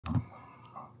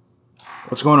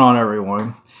What's going on,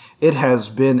 everyone? It has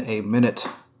been a minute,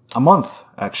 a month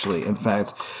actually, in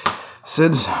fact,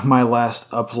 since my last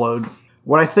upload.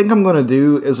 What I think I'm going to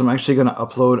do is I'm actually going to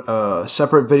upload a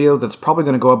separate video that's probably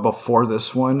going to go up before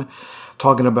this one,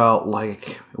 talking about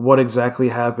like what exactly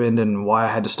happened and why I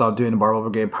had to stop doing the Barbell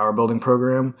Brigade power building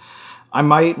program. I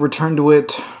might return to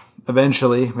it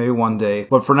eventually, maybe one day,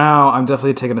 but for now I'm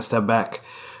definitely taking a step back.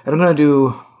 And I'm going to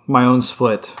do my own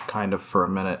split, kind of, for a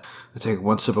minute. I take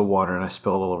one sip of water and I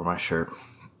spill it all over my shirt.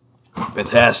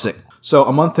 Fantastic. So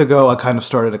a month ago, I kind of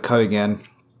started to cut again,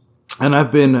 and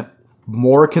I've been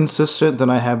more consistent than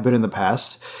I have been in the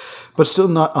past, but still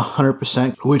not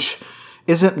 100%, which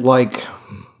isn't like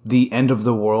the end of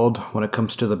the world when it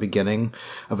comes to the beginning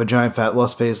of a giant fat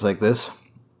loss phase like this.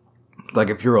 Like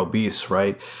if you're obese,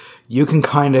 right? You can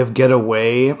kind of get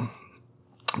away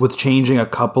with changing a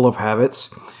couple of habits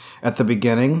at the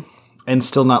beginning and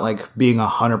still not like being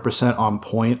 100% on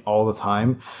point all the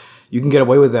time. You can get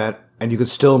away with that and you can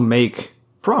still make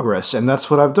progress, and that's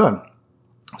what I've done.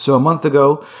 So a month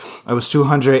ago, I was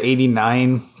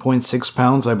 289.6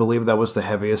 pounds. I believe that was the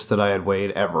heaviest that I had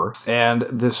weighed ever. And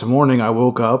this morning I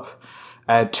woke up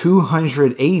at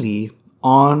 280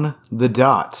 on the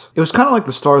dot. It was kind of like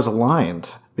the stars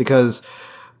aligned, because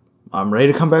I'm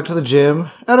ready to come back to the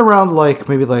gym at around like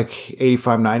maybe like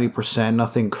 85-90%,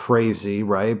 nothing crazy,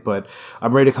 right? But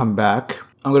I'm ready to come back.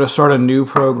 I'm going to start a new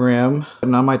program,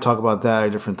 and I might talk about that at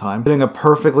a different time. Getting a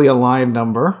perfectly aligned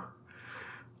number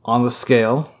on the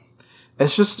scale.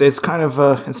 It's kind of,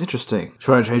 it's interesting.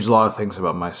 Trying to change a lot of things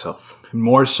about myself.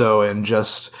 More so in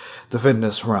just the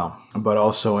fitness realm, but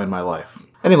also in my life.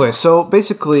 Anyway, so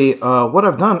basically what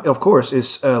I've done, of course,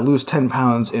 is lose 10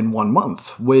 pounds in 1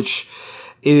 month, which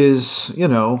is, you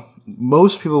know,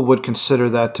 most people would consider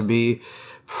that to be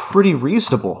pretty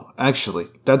reasonable, actually.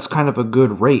 That's kind of a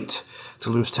good rate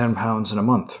to lose 10 pounds in a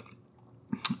month.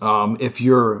 If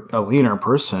you're a leaner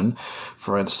person,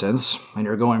 for instance, and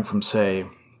you're going from, say,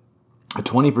 a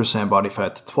 20% body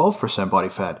fat to 12% body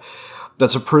fat,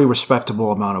 that's a pretty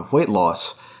respectable amount of weight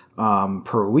loss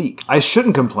per week. I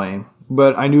shouldn't complain,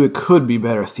 but I knew it could be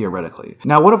better theoretically.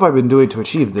 Now, what have I been doing to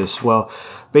achieve this? Well,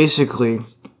 basically,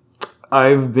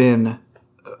 I've been,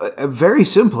 very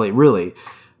simply, really,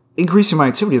 increasing my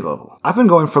activity level. I've been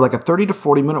going for like a 30 to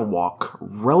 40 minute walk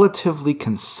relatively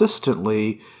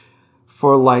consistently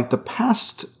for like the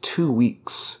past 2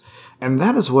 weeks. And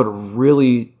that is what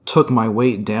really took my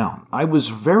weight down. I was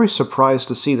very surprised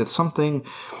to see that something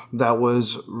that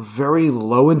was very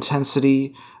low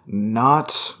intensity,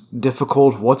 not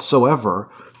difficult whatsoever,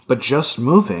 but just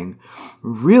moving,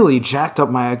 really jacked up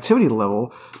my activity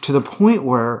level to the point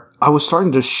where I was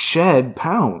starting to shed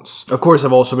pounds. Of course,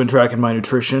 I've also been tracking my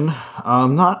nutrition.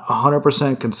 Not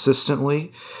 100%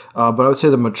 consistently, but I would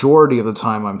say the majority of the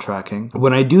time I'm tracking.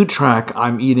 When I do track,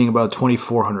 I'm eating about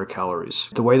 2,400 calories.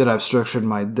 The way that I've structured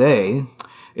my day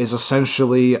is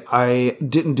essentially, I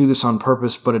didn't do this on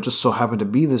purpose, but it just so happened to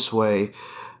be this way.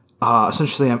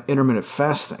 Essentially, I'm intermittent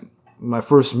fasting. My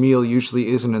first meal usually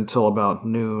isn't until about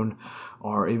noon,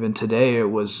 or even today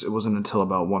it wasn't until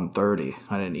about 1:30.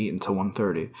 I didn't eat until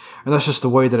 1:30. And that's just the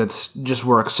way that it just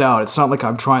works out. It's not like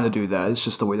I'm trying to do that. It's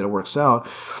just the way that it works out.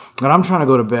 And I'm trying to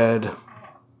go to bed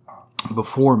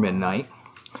before midnight.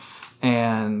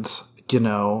 And, you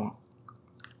know,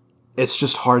 it's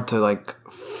just hard to like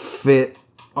fit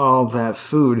all that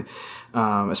food,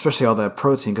 especially all that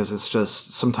protein, because it's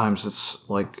just, sometimes it's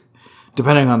like,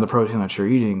 depending on the protein that you're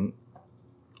eating,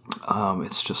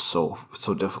 it's just so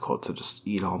difficult to just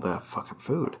eat all that fucking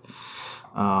food.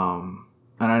 And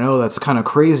I know that's kind of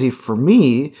crazy for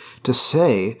me to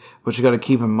say, but you got to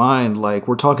keep in mind, like,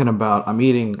 we're talking about, I'm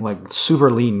eating like super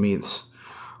lean meats.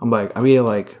 I'm eating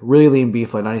like really lean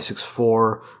beef, like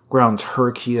 96.4, ground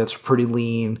turkey, that's pretty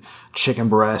lean, chicken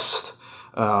breast,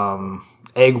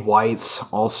 egg whites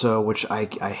also, which I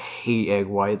hate egg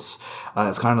whites.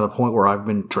 It's kind of the point where I've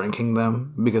been drinking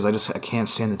them because I can't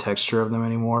stand the texture of them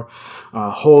anymore.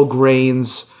 Whole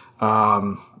grains,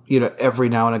 you know, every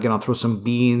now and again I'll throw some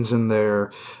beans in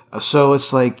there. So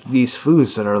it's like these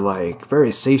foods that are like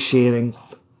very satiating,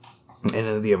 and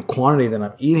in the quantity that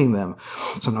I'm eating them,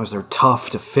 sometimes they're tough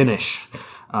to finish.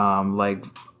 Like,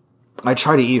 I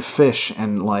try to eat fish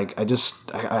and like I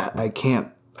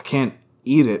can't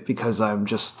eat it because I'm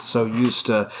just so used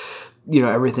to, you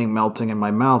know, everything melting in my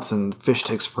mouth, and fish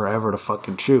takes forever to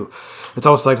fucking chew. It's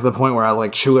almost like to the point where I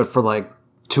like chew it for like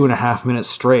 2.5 minutes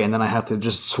straight, and then I have to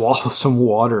just swallow some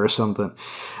water or something.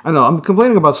 I know, I'm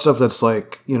complaining about stuff that's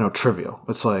like, you know, trivial.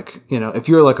 It's like, you know, if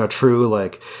you're like a true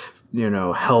like, you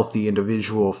know, healthy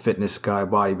individual, fitness guy,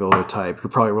 bodybuilder type, you're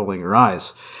probably rolling your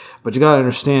eyes. But you gotta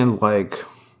understand, like,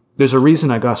 there's a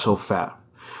reason I got so fat.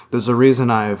 There's a reason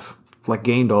I've like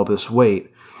gained all this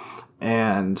weight,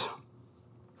 and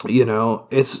you know,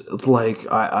 it's like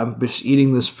I'm just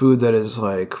eating this food that is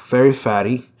like very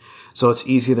fatty, so it's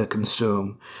easy to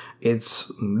consume.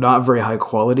 It's not very high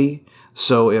quality,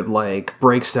 so it like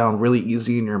breaks down really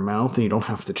easy in your mouth and you don't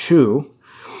have to chew.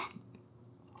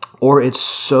 Or it's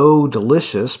so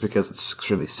delicious because it's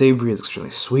extremely savory, it's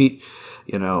extremely sweet,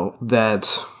 you know,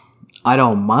 that I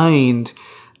don't mind,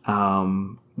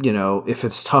 you know, if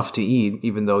it's tough to eat,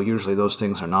 even though usually those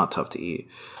things are not tough to eat.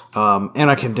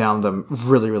 And I can down them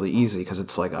really, really easy because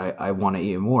it's like I want to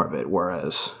eat more of it.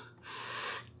 Whereas,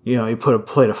 you know, you put a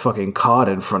plate of fucking cod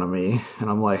in front of me and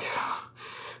I'm like,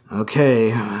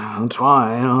 okay, I'm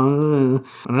trying.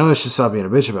 I know I should stop being a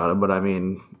bitch about it, but I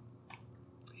mean,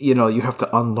 you know, you have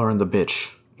to unlearn the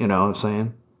bitch. You know what I'm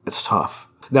saying? It's tough.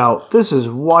 Now, this is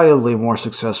wildly more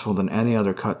successful than any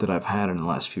other cut that I've had in the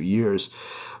last few years,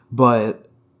 but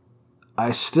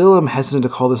I still am hesitant to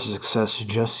call this a success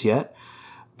just yet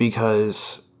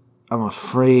because I'm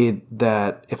afraid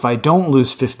that if I don't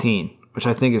lose 15, which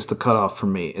I think is the cutoff for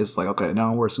me, is like, okay,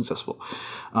 now we're successful.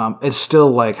 It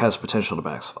still like has potential to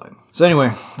backslide. So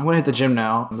anyway, I'm gonna hit the gym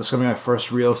now. This is gonna be my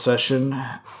first real session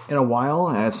in a while,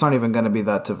 and it's not even gonna be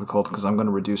that difficult because I'm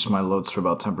gonna reduce my loads to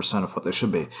about 10% of what they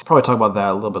should be. Probably talk about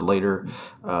that a little bit later,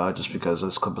 just because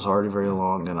this clip is already very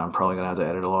long, and I'm probably gonna have to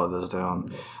edit a lot of this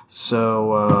down.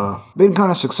 So, been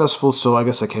kind of successful, so I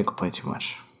guess I can't complain too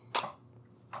much.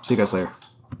 See you guys later.